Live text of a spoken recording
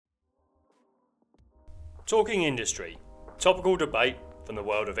Talking Industry, topical debate from the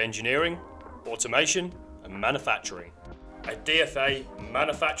world of engineering, automation and manufacturing. A DFA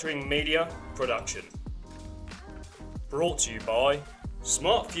manufacturing media production. Brought to you by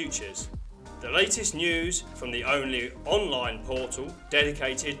Smart Futures, the latest news from the only online portal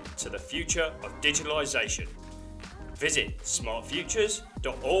dedicated to the future of digitalisation. Visit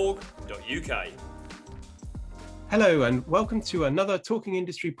smartfutures.org.uk. Hello and welcome to another Talking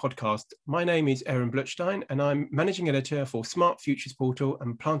Industry podcast. My name is Aaron Blutstein and I'm Managing Editor for Smart Futures Portal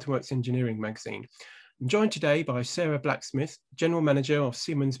and Plant & Works Engineering magazine. I'm joined today by Sarah Blacksmith, General Manager of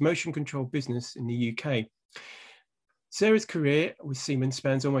Siemens Motion Control Business in the UK. Sarah's career with Siemens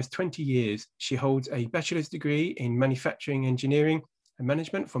spans almost 20 years. She holds a bachelor's degree in Manufacturing Engineering and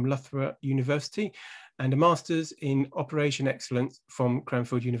Management from Loughborough University and a master's in Operation Excellence from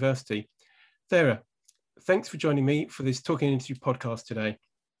Cranfield University. Sarah, thanks for joining me for this Talking Industry podcast today.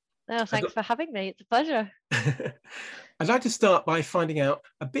 Oh, thanks for having me. It's a pleasure. I'd like to start by finding out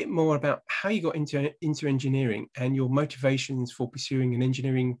a bit more about how you got into engineering and your motivations for pursuing an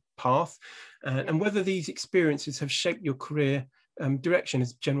engineering path, and whether these experiences have shaped your career direction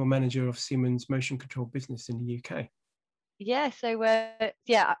as General Manager of Siemens Motion Control Business in the UK. So I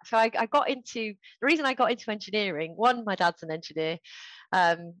got into, the reason I got into engineering, one, my dad's an engineer,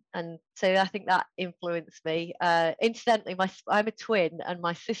 and so I think that influenced me. Incidentally, I'm a twin, and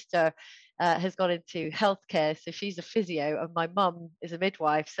my sister has gone into healthcare, so she's a physio, and my mum is a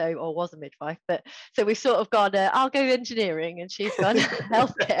midwife, or was a midwife. But so we've sort of gone, I'll go engineering, and she's gone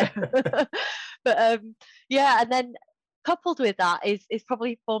healthcare. But and then coupled with that is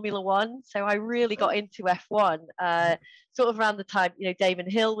probably Formula One. So I really got into F1 sort of around the time Damon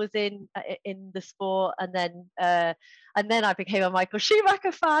Hill was in the sport, and then I became a Michael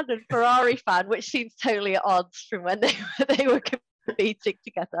Schumacher fan and Ferrari fan, which seems totally at odds from when they were competing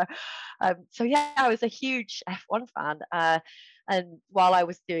together. I was a huge F1 fan. And while I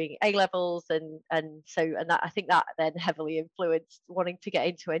was doing A levels, and that, I think that then heavily influenced wanting to get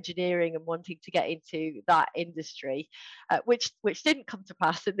into engineering and wanting to get into that industry, which didn't come to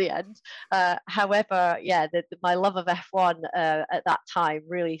pass in the end. However, my love of F1 at that time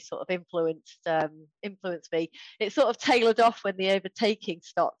really sort of influenced me. It sort of tailored off when the overtaking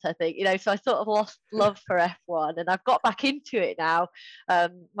stopped, I think. So I sort of lost love for F1, and I've got back into it now.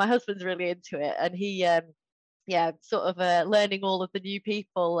 My husband's really into it, and he learning all of the new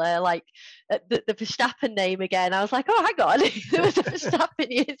people, like the Verstappen name again. I was like, oh, hang on, there was a Verstappen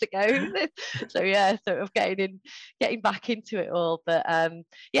years ago. So sort of getting back into it all. But and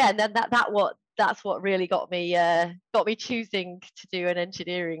then that's what really got me choosing to do an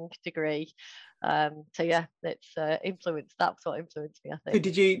engineering degree. It's influenced. That's what influenced me, I think.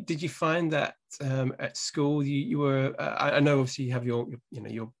 So did you find that at school you were? I know obviously you have your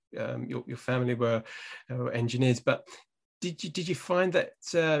family were engineers, but did you find that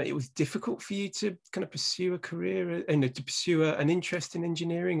it was difficult for you to kind of pursue a career and to pursue an interest in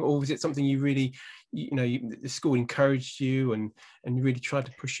engineering, or was it something you really the school encouraged you and really tried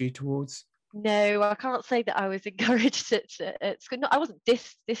to push you towards? No, I can't say that I was encouraged at school. No, I wasn't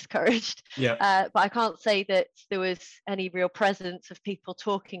discouraged. But I can't say that there was any real presence of people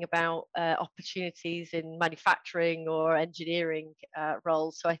talking about opportunities in manufacturing or engineering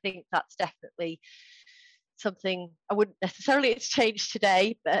roles. So I think that's definitely something I wouldn't necessarily. It's changed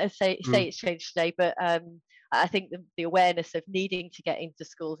today, but say it's changed today. But I think the awareness of needing to get into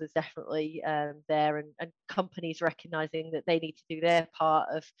schools is definitely there, and companies recognizing that they need to do their part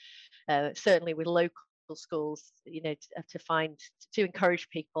of certainly with local schools, to encourage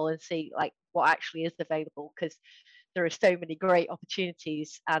people and see like what actually is available, because there are so many great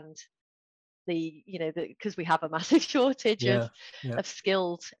opportunities, and because we have a massive shortage of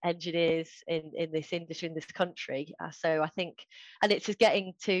skilled engineers in this industry, in this country. So I think, and it's just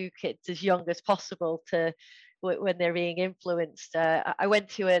getting to kids as young as possible to when they're being influenced. I went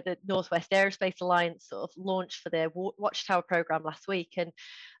to the Northwest Aerospace Alliance sort of launch for their Watchtower program last week, and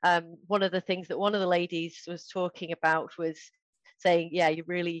one of the things that one of the ladies was talking about was saying,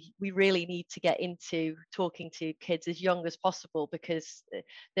 we really need to get into talking to kids as young as possible, because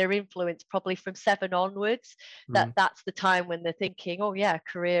they're influenced probably from 7 onwards. That's the time when they're thinking,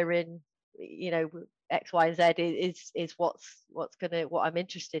 career in X, Y, and Z is what I'm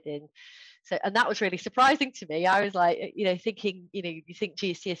interested in. So, and that was really surprising to me. I was like, thinking, you think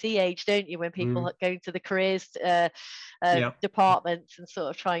GCSE age, don't you, when people go into the careers departments and sort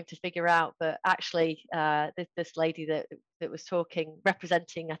of trying to figure out. But actually, this lady that was talking,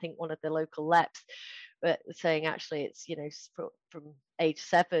 representing, I think, one of the local LEPs, but saying actually it's from age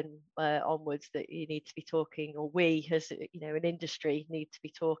 7 onwards that you need to be talking, or we as an industry need to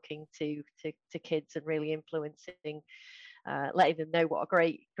be talking to kids and really influencing, letting them know what a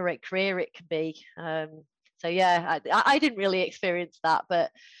great career it can be. So yeah, I didn't really experience that,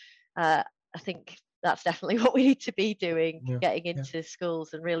 but I think that's definitely what we need to be doing, getting into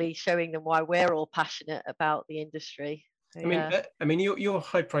schools and really showing them why we're all passionate about the industry. I mean, you're a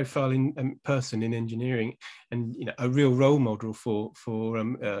high-profile person in engineering, and a real role model for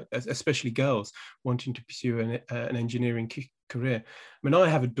especially girls wanting to pursue an engineering career. I mean, I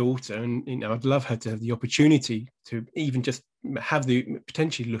have a daughter, and I'd love her to have the opportunity to even just have the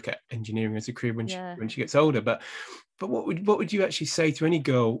potentially look at engineering as a career when she gets older. But what would you actually say to any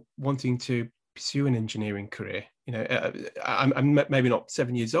girl wanting to pursue an engineering career? I'm maybe not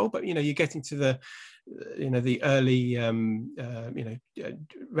 7 years old, but you're getting to the early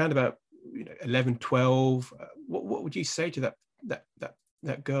round about 11, 12. What would you say to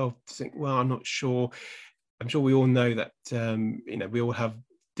that girl to think, well, I'm not sure. I'm sure we all know that we all have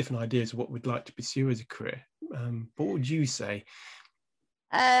different ideas of what we'd like to pursue as a career. What would you say?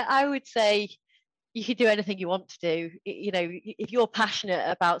 I would say you can do anything you want to do. If you're passionate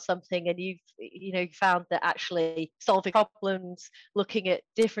about something and you've found that actually solving problems, looking at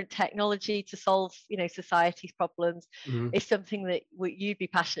different technology to solve society's problems is something that you'd be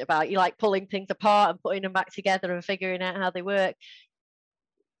passionate about. You like pulling things apart and putting them back together and figuring out how they work.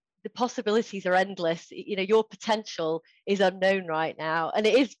 The possibilities are endless. Your potential is unknown right now, and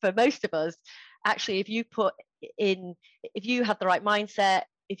it is for most of us. Actually, if you have the right mindset,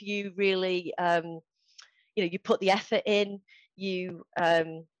 if you really you put the effort in, you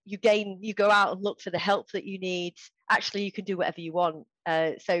go out and look for the help that you need, actually you can do whatever you want.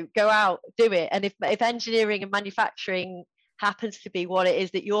 So go out, do it. And if engineering and manufacturing happens to be what it is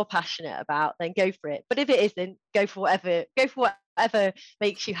that you're passionate about, then go for it. But if it isn't, go for whatever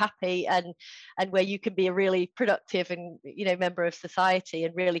makes you happy, and where you can be a really productive and member of society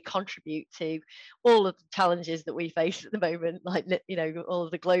and really contribute to all of the challenges that we face at the moment, like all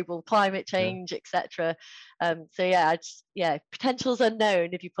of the global climate change, etc. So potential's unknown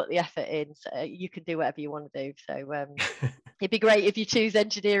if you put the effort in. So you can do whatever you want to do. So it'd be great if you choose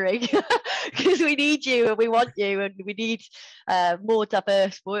engineering because we need you and we want you, and we need more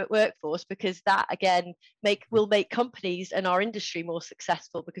diverse workforce, because that again will make companies and our industry more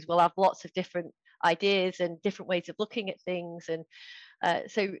successful, because we'll have lots of different ideas and different ways of looking at things. And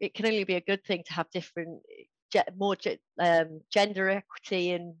so it can only be a good thing to have more gender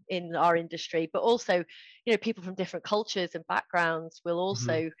equity in our industry, but also people from different cultures and backgrounds will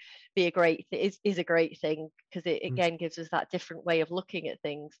also be a great thing, because it again gives us that different way of looking at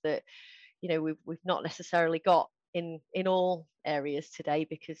things that we've not necessarily got in all areas today,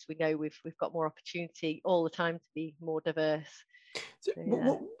 because we know we've got more opportunity all the time to be more diverse.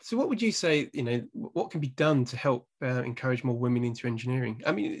 So what would you say, what can be done to help encourage more women into engineering?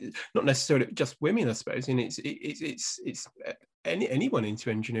 I mean, not necessarily just women, I suppose, and it's anyone into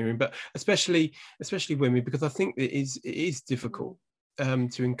engineering, but especially women, because I think it is difficult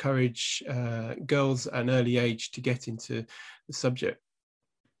to encourage girls at an early age to get into the subject.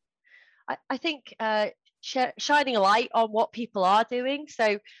 I think shining a light on what people are doing.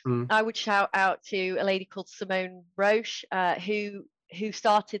 So I would shout out to a lady called Simone Roche, who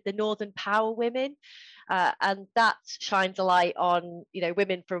started the Northern Power Women, and that shines a light on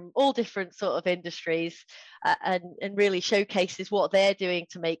women from all different sort of industries, and really showcases what they're doing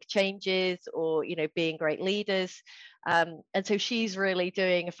to make changes, or being great leaders. And so she's really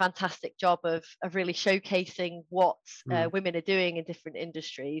doing a fantastic job of really showcasing what women are doing in different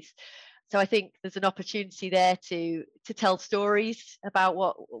industries. So I think there's an opportunity there to tell stories about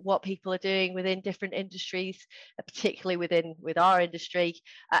what people are doing within different industries, particularly with our industry.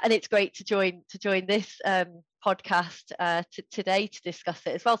 And it's great to join this podcast today to discuss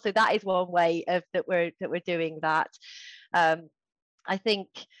it as well. So that is one way that we're doing that. I think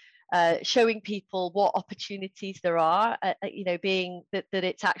showing people what opportunities there are, being that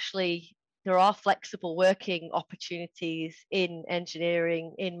it's actually, there are flexible working opportunities in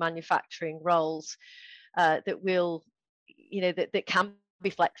engineering, in manufacturing roles that will, that can be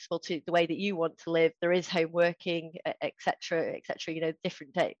flexible to the way that you want to live. There is home working, etc.,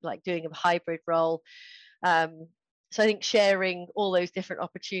 different day, like doing a hybrid role. So I think sharing all those different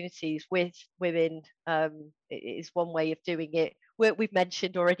opportunities with women is one way of doing it. We've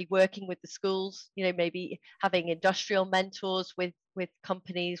mentioned already working with the schools, maybe having industrial mentors with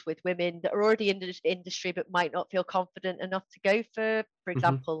companies, with women that are already in the industry but might not feel confident enough to go for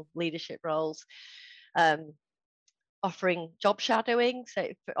example, leadership roles. offering job shadowing, so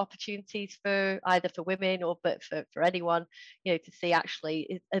for opportunities for either for women or but for anyone, to see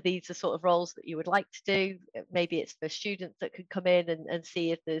actually are these the sort of roles that you would like to do. Maybe it's for students that could come in and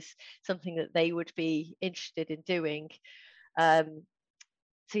see if there's something that they would be interested in doing.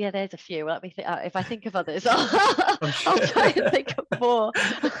 So yeah, there's a few. Let me think. If I think of others, I'll try and think of more.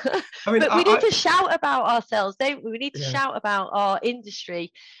 I mean, but we need to shout about ourselves, don't we? We need to shout about our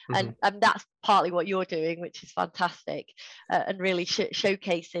industry, and that's partly what you're doing, which is fantastic, and really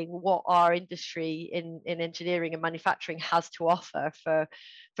showcasing what our industry in engineering and manufacturing has to offer for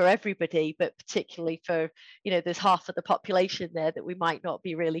everybody, but particularly for, there's half of the population there that we might not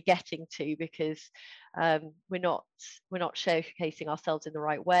be really getting to because we're not showcasing ourselves in the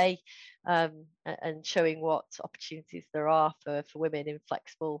right way, and showing what opportunities there are for women in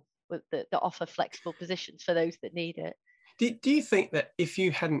flexible that offer flexible positions for those that need it. Do you think that if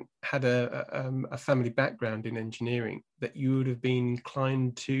you hadn't had a family background in engineering, that you would have been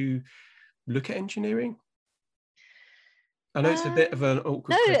inclined to look at engineering? I know it's a bit of an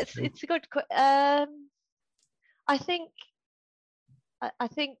awkward question. No, it's a good question. I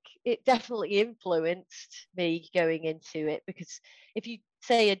think it definitely influenced me going into it, because if you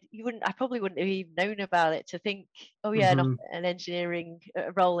say I probably wouldn't have even known about it to think, oh yeah, an engineering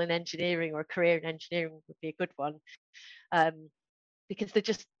role in engineering or a career in engineering would be a good one, because there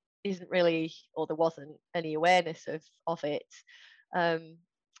just isn't really, or there wasn't any awareness of it,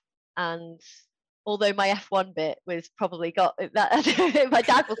 and although my F1 bit was probably got that, my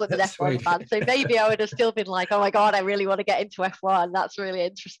dad wasn't an F1 fan, so maybe I would have still been like, oh my God, I really want to get into F1. That's really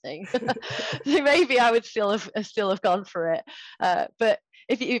interesting. So maybe I would still have gone for it. But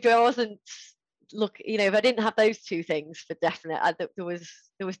if I wasn't if I didn't have those two things for definite, there was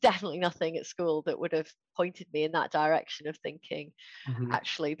definitely nothing at school that would have pointed me in that direction of thinking,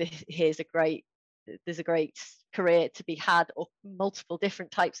 actually, there's a great career to be had, or multiple different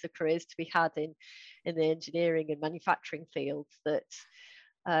types of careers to be had in the engineering and manufacturing fields that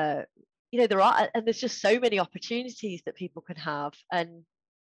there are, and there's just so many opportunities that people can have, and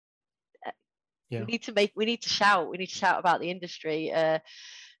we need to shout about the industry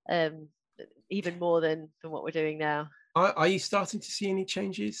even more than what we're doing now. Are you starting to see any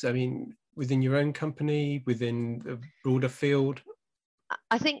changes? I mean, within your own company, within the broader field?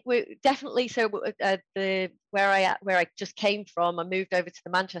 I think we're definitely where I just came from. I moved over to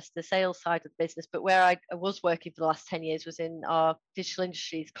the Manchester sales side of the business, but where I was working for the last 10 years was in our Digital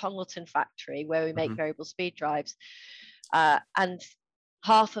Industries Congleton factory, where we make variable speed drives, and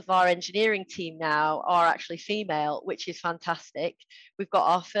half of our engineering team now are actually female, which is fantastic. We've got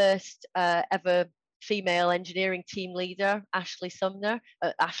our first ever female engineering team leader, Ashley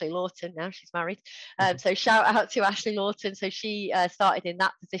Lawton. Now she's married, so shout out to Ashley Lawton. So she started in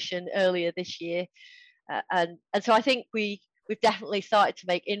that position earlier this year, and so I think we've definitely started to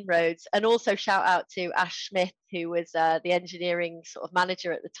make inroads. And also shout out to Ash Smith, who was the engineering sort of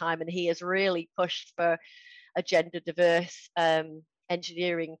manager at the time, and he has really pushed for a gender diverse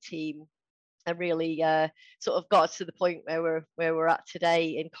engineering team, and really sort of got to the point where we're at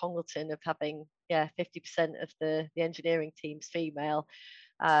today in Congleton of having 50% of the engineering team's female.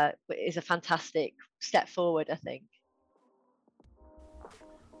 Is a fantastic step forward, I think.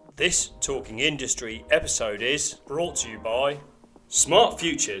 This Talking Industry episode is brought to you by Smart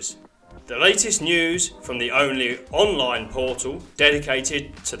Futures, the latest news from the only online portal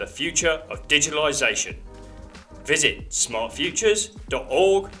dedicated to the future of digitalisation. Visit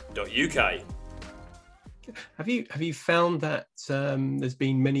smartfutures.org.uk. Have you found that there's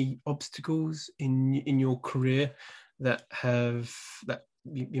been many obstacles in your career that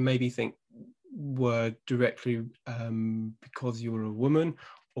you maybe think were directly because you were a woman,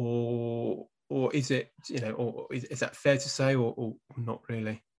 or is it, or is that fair to say, or not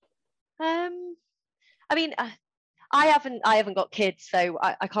really? I mean, I haven't got kids, so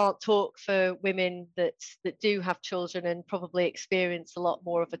I can't talk for women that do have children and probably experience a lot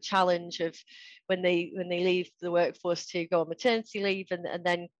more of a challenge of when they leave the workforce to go on maternity leave and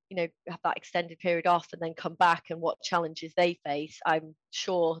then have that extended period off and then come back, and what challenges they face. I'm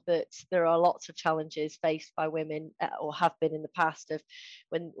sure that there are lots of challenges faced by women, or have been in the past, of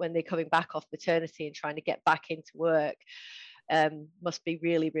when they're coming back off maternity and trying to get back into work. Must be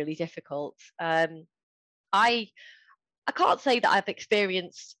really, really difficult. I can't say that I've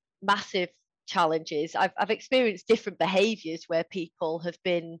experienced massive challenges. I've experienced different behaviours where people have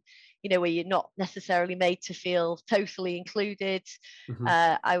been, where you're not necessarily made to feel totally included.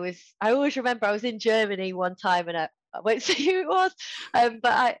 I always remember I was in Germany one time, and I won't say who it was,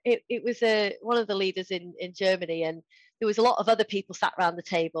 but it was one of the leaders in Germany, and there was a lot of other people sat around the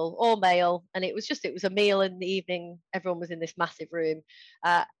table, all male, and it was a meal in the evening. Everyone was in this massive room,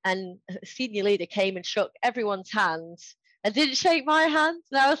 and a senior leader came and shook everyone's hands and didn't shake my hand.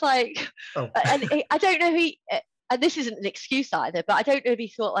 And I was like, and I don't know who, and this isn't an excuse either, but I don't know if he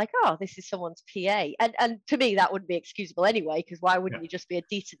thought like, oh, this is someone's PA. And to me, that wouldn't be excusable anyway, because why wouldn't you just be a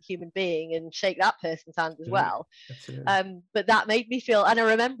decent human being and shake that person's hand as well? But that made me feel, and I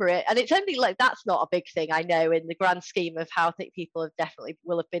remember it, and it's only like, that's not a big thing, I know, in the grand scheme of how people have definitely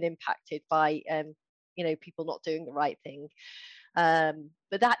will have been impacted by, people not doing the right thing.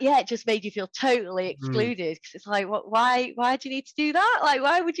 But that, it just made you feel totally excluded, because it's like, why do you need to do that? Like,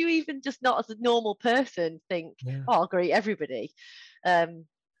 why would you even just not as a normal person think, oh, I'll greet everybody? So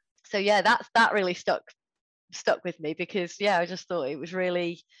that really stuck with me, because I just thought it was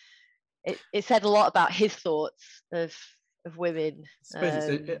really, it said a lot about his thoughts of women. I suppose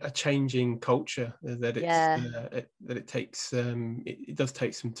it's a changing culture that it's that it takes. It does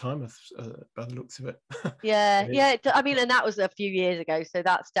take some time, by the looks of it. I mean, and that was a few years ago, so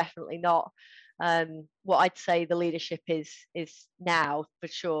that's definitely not what I'd say the leadership is now, for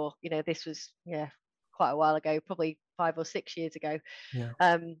sure. This was quite a while ago, probably 5 or 6 years ago.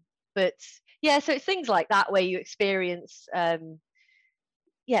 But so it's things like that where you experience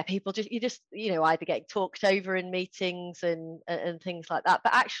people just either getting talked over in meetings and things like that.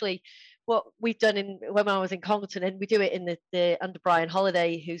 But actually, what we've done when I was in Congleton, and we do it in the under Brian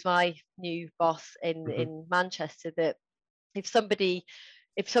Holiday, who's my new boss in Manchester, that if somebody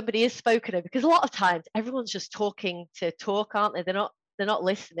is spoken of, because a lot of times everyone's just talking to talk, aren't they? They're not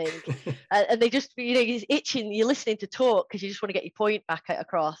listening, and they just you're itching. You're listening to talk because you just want to get your point back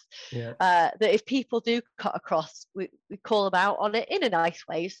across. That if people do cut across, we call them out on it in a nice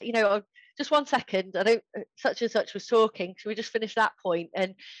way. So, just 1 second. I don't. Such and such was talking. So we just finish that point,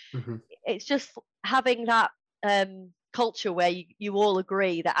 and it's just having that culture where you all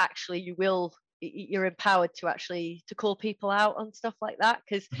agree that actually you're empowered to call people out on stuff like that,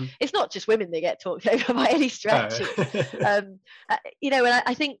 because it's not just women that get talked over by any stretch. And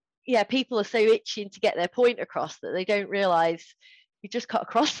I think people are so itching to get their point across that they don't realize you just cut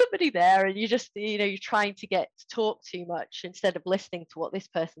across somebody there, and you just you're trying to get to talk too much instead of listening to what this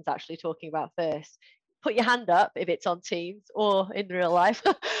person's actually talking about first. Put your hand up if it's on Teams or in real life,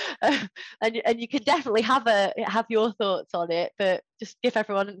 and you can definitely have your thoughts on it, but just give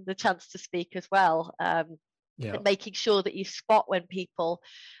everyone the chance to speak as well. And making sure that you spot when people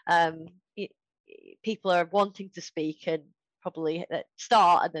are wanting to speak, and probably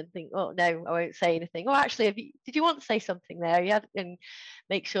start and then think, oh no, I won't say anything. Or actually, did you want to say something there? And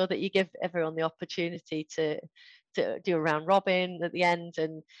make sure that you give everyone the opportunity to do a round robin at the end,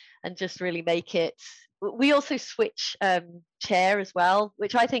 and just really make it. We also switch chair as well,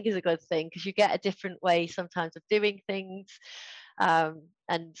 which I think is a good thing, because you get a different way sometimes of doing things, and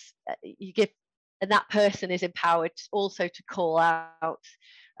that person is empowered also to call out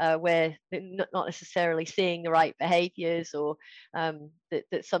where they're not necessarily seeing the right behaviours, or that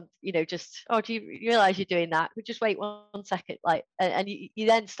some just, oh, do you realise you're doing that? But just wait 1 second, like, and you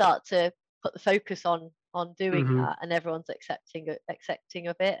then start to put the focus on doing that, and everyone's accepting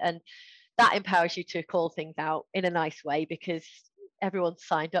of it, and that empowers you to call things out in a nice way, because everyone's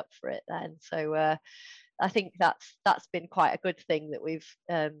signed up for it then. So I think that's been quite a good thing that we've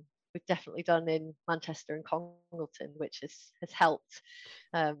definitely done in Manchester and Congleton, which has helped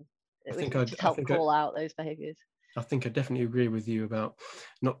call out those behaviours. I think I definitely agree with you about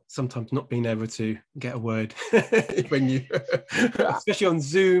sometimes not being able to get a word when you, especially on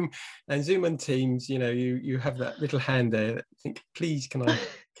Zoom and Teams. You have that little hand there. That think, please, can I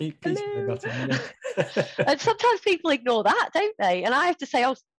keep my button? And sometimes people ignore that, don't they? And I have to say,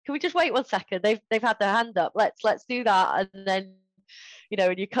 oh, can we just wait 1 second? They've had their hand up. Let's do that, and then.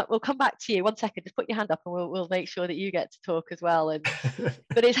 And we'll come back to you 1 second. Just put your hand up, and we'll make sure that you get to talk as well. And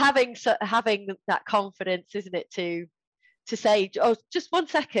but it's having that confidence, isn't it, to say, oh, just 1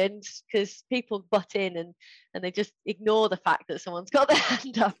 second, because people butt in and they just ignore the fact that someone's got their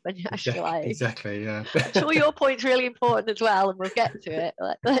hand up, and you're actually like, exactly, yeah. I'm sure your point's really important as well, and we'll get to it.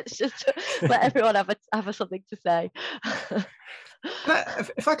 Let's just let everyone have something to say.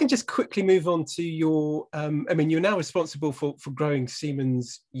 If I can just quickly move on to your, you're now responsible for growing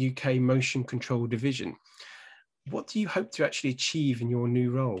Siemens UK motion control division. What do you hope to actually achieve in your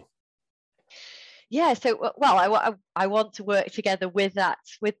new role? So I want to work together with the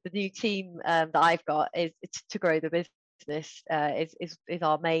new team that I've got is to grow the business. Is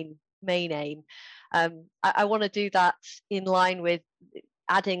our main aim. I want to do that in line with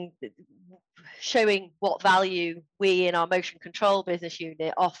adding showing what value we in our motion control business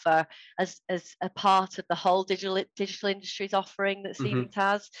unit offer as a part of the whole digital industries offering that Siemens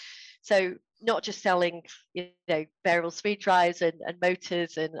has. So not just selling, variable speed drives and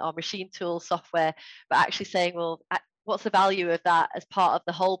motors and our machine tool software, but actually saying, well, what's the value of that as part of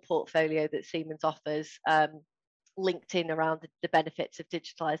the whole portfolio that Siemens offers, linked in around the benefits of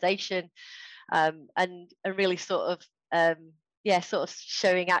digitalization, and really sort of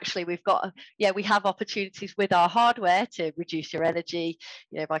showing actually we have opportunities with our hardware to reduce your energy,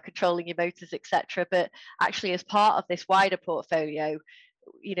 by controlling your motors, etc. But actually, as part of this wider portfolio,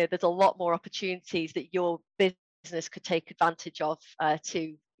 there's a lot more opportunities that your business could take advantage of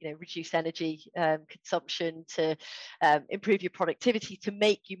to reduce energy consumption, to improve your productivity, to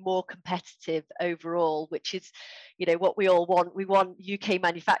make you more competitive overall, which is what we all want. We want UK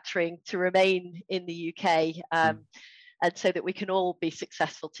manufacturing to remain in the UK, and so that we can all be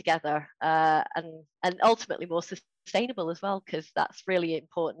successful together, and ultimately more sustainable as well, because that's really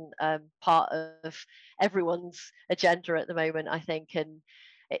important part of everyone's agenda at the moment, I think. And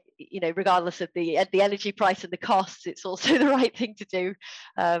regardless of the energy price and the costs, it's also the right thing to do.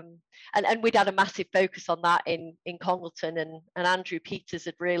 And we'd had a massive focus on that in Congleton, and Andrew Peters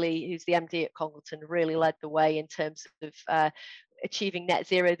who's the MD at Congleton, really led the way in terms of achieving net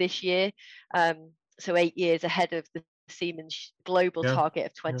zero this year. So 8 years ahead of the Siemens global target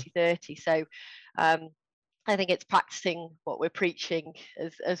of 2030. So I think it's practicing what we're preaching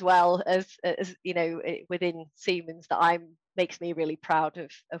as well as within Siemens that makes me really proud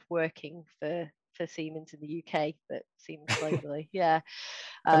of working for Siemens in the UK, but Siemens globally.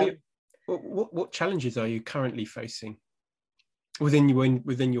 What challenges are you currently facing within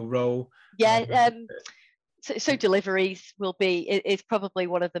your role? So deliveries is probably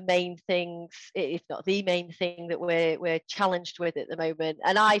one of the main things, if not the main thing, that we're challenged with at the moment.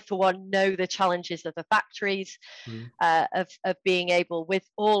 And I, for one, know the challenges of the factories, of being able, with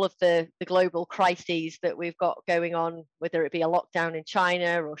all of the global crises that we've got going on, whether it be a lockdown in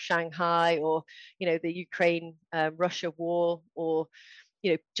China or Shanghai, or the Ukraine Russia war, or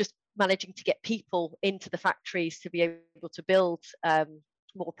just managing to get people into the factories to be able to build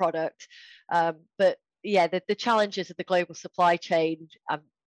more product, but the challenges of the global supply chain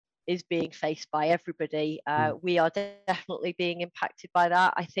is being faced by everybody. We are definitely being impacted by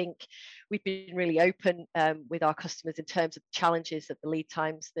that. I think we've been really open with our customers in terms of the challenges of the lead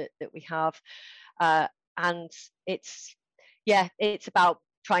times that we have, and it's about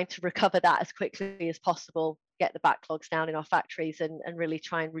trying to recover that as quickly as possible, get the backlogs down in our factories, and really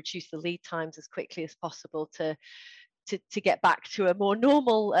try and reduce the lead times as quickly as possible to get back to a more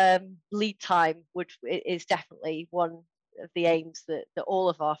normal lead time, which is definitely one of the aims that all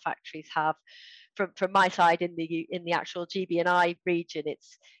of our factories have. From my side in the actual GB&I region,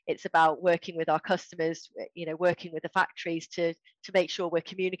 it's about working with our customers, working with the factories to make sure we're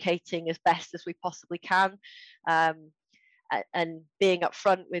communicating as best as we possibly can, and being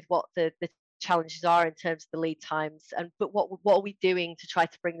upfront with what the challenges are in terms of the lead times, but what are we doing to try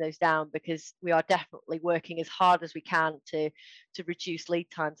to bring those down, because we are definitely working as hard as we can to reduce lead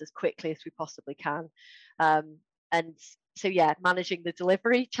times as quickly as we possibly can, and so managing the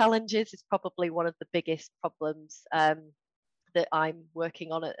delivery challenges is probably one of the biggest problems that I'm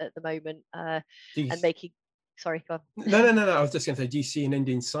working on at the moment, and making. Sorry, go on. No. I was just going to say, do you see an end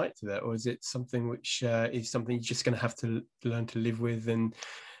in sight to that, or is it something which is something you're just going to have to learn to live with, and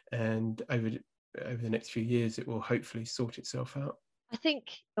over the next few years it will hopefully sort itself out? I think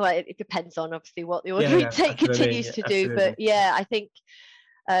it depends on obviously what the order intake continues to do, but I think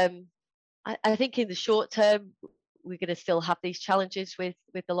I think in the short term we're going to still have these challenges with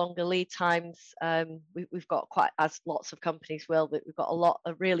the longer lead times. We've got, quite as lots of companies will, but we've got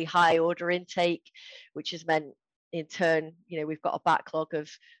a really high order intake, which has meant in turn we've got a backlog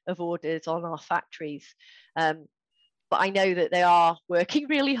of orders on our factories. But I know that they are working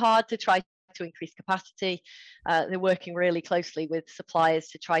really hard to try to increase capacity. They're working really closely with suppliers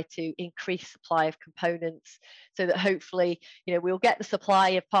to try to increase supply of components, so that hopefully, we'll get the supply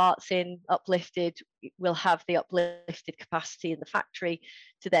of parts in uplifted. We'll have the uplifted capacity in the factory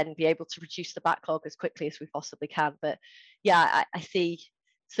to then be able to reduce the backlog as quickly as we possibly can. But I see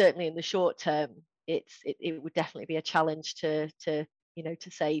certainly in the short term, it would definitely be a challenge to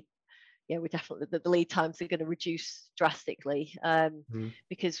say, we're definitely, the lead times are going to reduce drastically,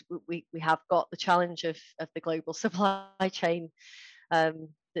 because we have got the challenge of the global supply chain,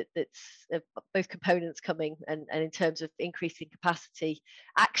 that's both components coming, and in terms of increasing capacity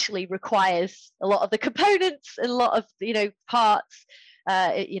actually requires a lot of the components and a lot of parts.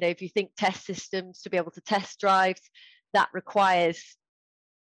 If you think test systems to be able to test drives, that requires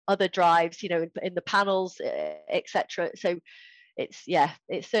other drives, in the panels, etc. So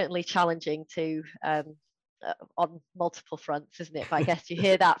it's certainly challenging to on multiple fronts, isn't it? But I guess you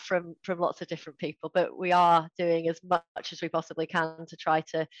hear that from lots of different people. But we are doing as much as we possibly can to try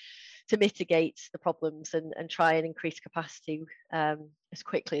to mitigate the problems and try and increase capacity as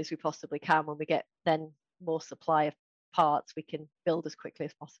quickly as we possibly can. When we get then more supply of parts, we can build as quickly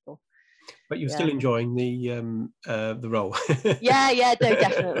as possible. But you're still enjoying the role. yeah, no,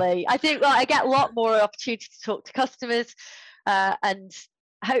 definitely. I think I get a lot more opportunity to talk to customers and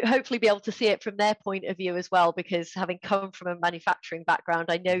hopefully be able to see it from their point of view as well, because having come from a manufacturing background,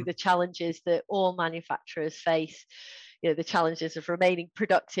 I know the challenges that all manufacturers face. The challenges of remaining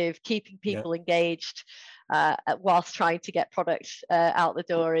productive, keeping people engaged, whilst trying to get products out the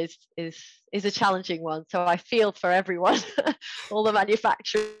door is a challenging one. So I feel for everyone, all the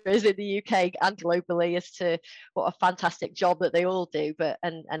manufacturers in the UK and globally, as to what a fantastic job that they all do, but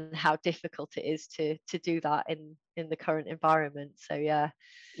and how difficult it is to do that in the current environment. So yeah.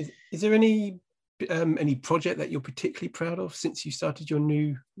 Is there any project that you're particularly proud of since you started your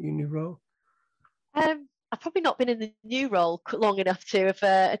new role? I've probably not been in the new role long enough to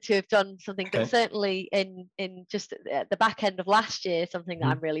have done something, but certainly in just at the back end of last year, something that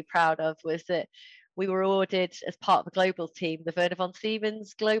I'm really proud of was that we were awarded as part of a global team the Werner von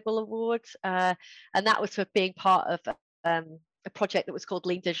Siemens Global Award, and that was for being part of a project that was called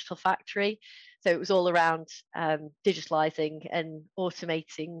Lean Digital Factory. So it was all around digitalizing and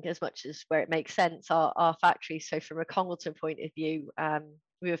automating as much as where it makes sense our factories. So from a Congleton point of view,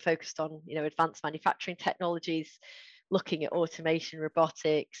 we were focused on advanced manufacturing technologies, looking at automation,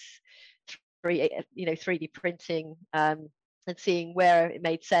 robotics, 3D printing, and seeing where it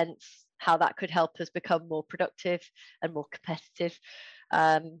made sense, how that could help us become more productive and more competitive.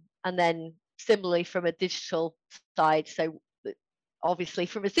 And then similarly from a digital side, so obviously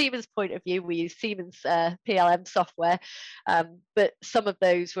from a Siemens point of view, we use Siemens PLM software, but some of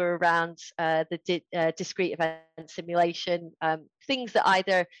those were around the discrete event simulation, things that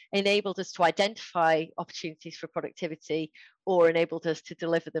either enabled us to identify opportunities for productivity or enabled us to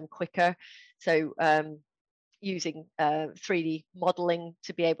deliver them quicker. So using 3D modeling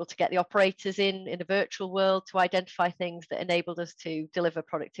to be able to get the operators in a virtual world to identify things that enabled us to deliver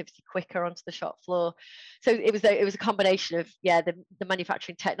productivity quicker onto the shop floor. So it was a combination of the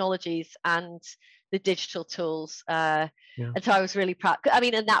manufacturing technologies and the digital tools. And so I was really proud. I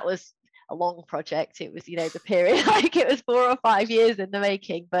mean, and that was a long project. It was, the period, like it was 4 or 5 years in the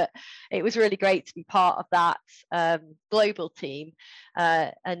making, but it was really great to be part of that global team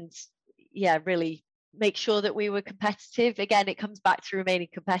and really make sure that we were competitive. Again, it comes back to remaining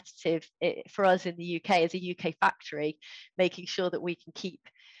competitive for us in the UK as a UK factory, making sure that we can keep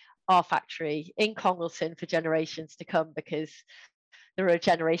our factory in Congleton for generations to come, because there are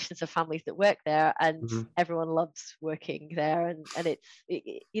generations of families that work there and everyone loves working there. And it's,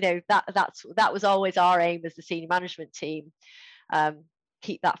 that was always our aim as the senior management team.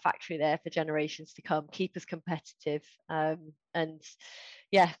 Keep that factory there for generations to come, keep us competitive, and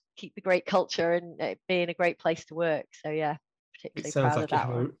keep the great culture and it being a great place to work. So particularly proud of that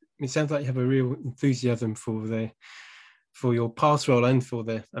one. It sounds like you have a real enthusiasm for your past role and for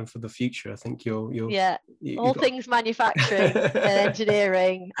the future. I think you're all things manufacturing and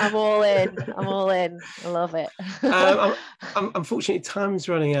engineering. I'm all in. I love it. Unfortunately, time's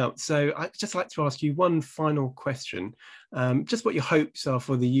running out, so I'd just like to ask you one final question. Just what your hopes are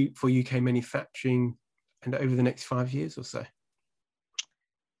for UK manufacturing and over the next 5 years or so.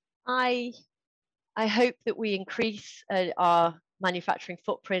 I hope that we increase our manufacturing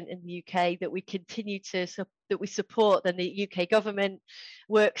footprint in the UK, that we continue that we support, and the UK government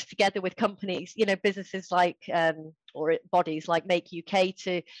works together with companies, businesses like or bodies like Make UK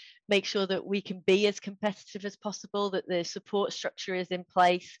to make sure that we can be as competitive as possible, that the support structure is in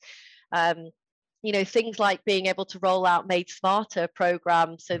place. Things like being able to roll out Made Smarter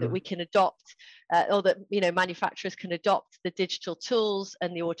programs so that we can adopt or that manufacturers can adopt the digital tools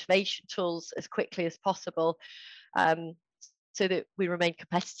and the automation tools as quickly as possible, so that we remain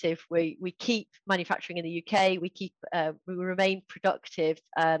competitive. We keep manufacturing in the UK, we remain productive,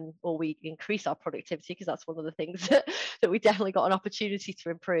 or we increase our productivity, because that's one of the things that we definitely got an opportunity to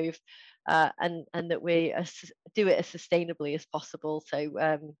improve, and that we do it as sustainably as possible. So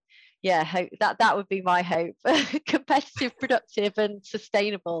that would be my hope. Competitive, productive and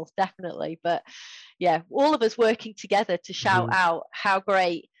sustainable, definitely. But all of us working together to shout out how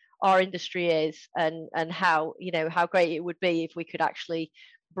great our industry is, and how great it would be if we could actually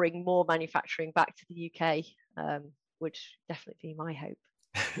bring more manufacturing back to the UK, would definitely be my hope.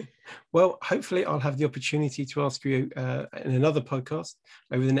 Well, hopefully I'll have the opportunity to ask you in another podcast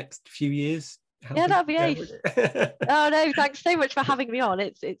over the next few years. That'd be ace. Oh no, thanks so much for having me on.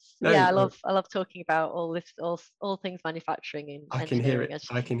 I love talking about all things manufacturing and engineering.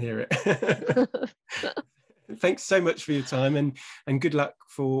 I can hear it. Thanks so much for your time, and good luck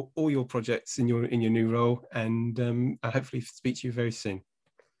for all your projects in your new role, and I'll hopefully speak to you very soon.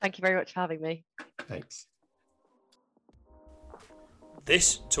 Thank you very much for having me. Thanks.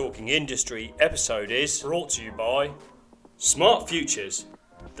 This Talking Industry episode is brought to you by Smart Futures,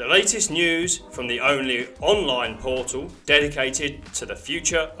 the latest news from the only online portal dedicated to the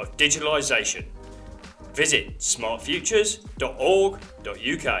future of digitalisation. Visit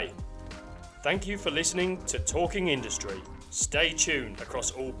smartfutures.org.uk. Thank you for listening to Talking Industry. Stay tuned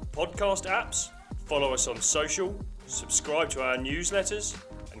across all podcast apps, follow us on social, subscribe to our newsletters,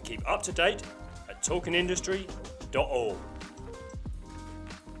 and keep up to date at talkingindustry.org.